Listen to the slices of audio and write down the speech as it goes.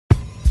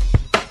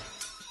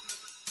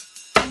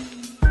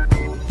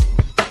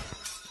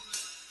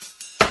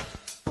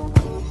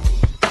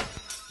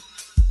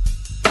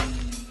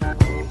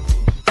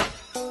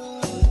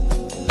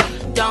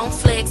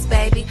flex,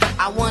 baby.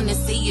 I wanna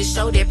see you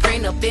show that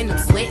print up in them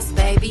sweats,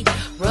 baby.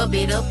 Rub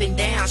it up and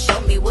down, show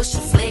me what's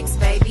your flex,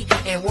 baby.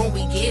 And when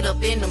we get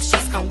up in them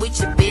sheets, come with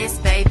your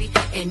best, baby.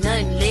 And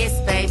nothing less,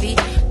 baby.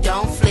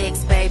 Don't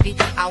flex, baby.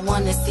 I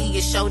wanna see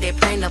you show that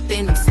print up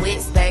in them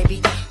sweats,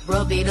 baby.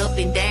 Rub it up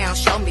and down,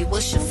 show me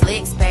what's your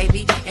flex,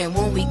 baby. And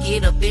when we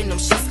get up in them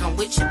sheets, come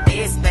with your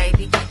best,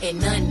 baby. And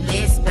nothing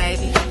less,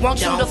 baby.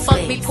 Want you to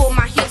fuck me, pull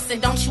my hips,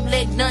 and don't you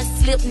let none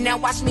slip. Now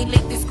watch me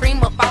lick this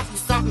cream up off you,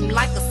 something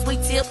like a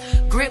sweet tip.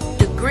 Grip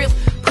the grip,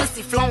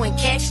 pussy flowing,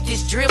 catch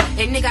this drip.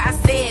 And nigga, I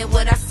said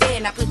what I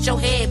said. Now put your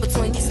head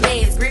between these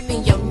legs,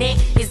 gripping your neck.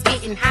 It's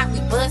getting hot, we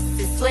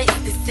bustin' sweats,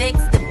 the sex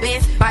the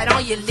best. Bite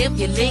on your lip,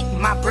 you lick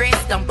my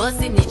breast. I'm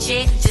bustin' the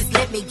check, just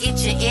let me get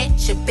you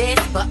at your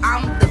best. But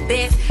I'm the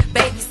best,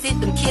 babysit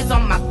them kids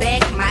on my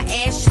back. My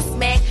ass you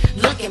smack,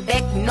 looking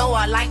back, you know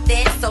I like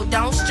that. So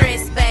don't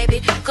stress,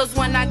 baby, cause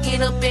when I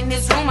get up in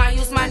this room, I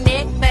use my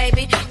neck,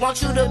 baby.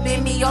 Want you to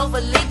bend me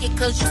over, lick it,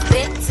 cause you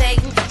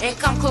spectating. And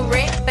come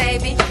correct,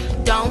 baby.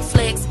 Don't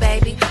flex,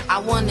 baby. I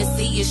wanna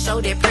see you show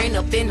that print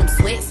up in them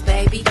sweats,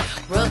 baby.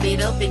 Rub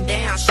it up and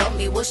down, show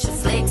me what's your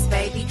flex,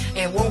 baby.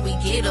 And when we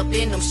get up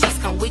in them sheets,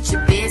 come with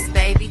your best,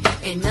 baby.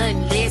 And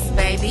nothing less,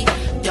 baby.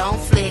 Don't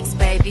flex,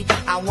 baby.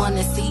 I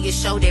wanna see you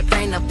show that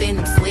print up in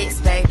them sweats,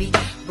 baby.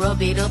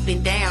 Rub it up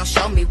and down,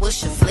 show me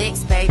what's your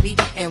flex, baby.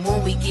 And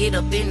when we get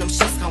up in them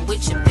sheets, come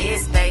with your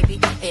best, baby.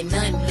 And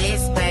nothing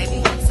less,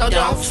 baby. So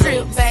don't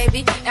trip,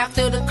 baby.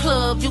 After the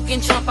club, you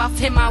can jump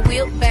off in my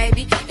whip,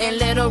 baby. And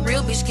let a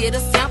real bitch get a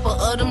sample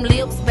of them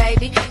lips,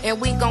 baby.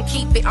 And we gon'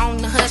 keep it on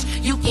the hush.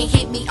 You can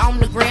hit me on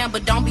the ground,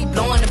 but don't be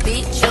blowing a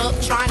bitch up.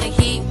 Tryna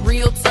hit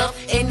real tough.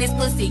 And this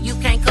pussy, you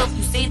can't cuff.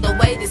 You see the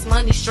way this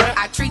money struck.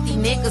 I treat these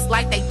niggas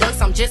like they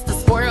ducks. I'm just a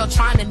squirrel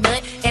tryna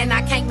nut. And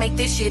I can't make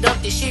this shit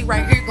up. This shit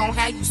right here gon'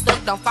 have you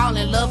stuck. Don't fall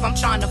in love, I'm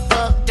tryna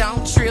fuck.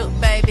 Don't trip,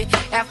 baby.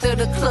 After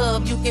the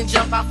club, you can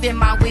jump off in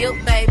my whip,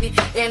 baby.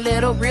 And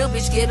let a real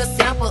bitch get a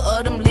sample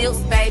of them lips,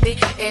 baby.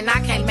 And I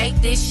can't make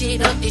this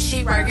shit up. This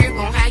shit right here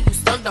gon' have you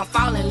stuck. Don't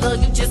fall in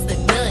love, you just a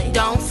nut.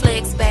 Don't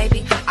flex,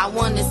 baby. I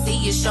wanna see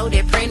you show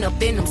that print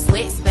up in them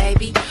sweats,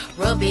 baby.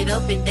 Rub it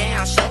up and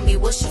down, show me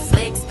what's your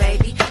flex,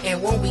 baby.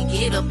 And when we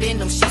get up in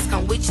them sheets,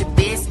 come with your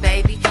best,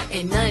 baby.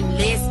 And nothing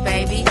less,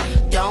 baby.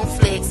 Don't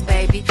flex,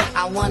 baby.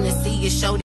 I wanna see you show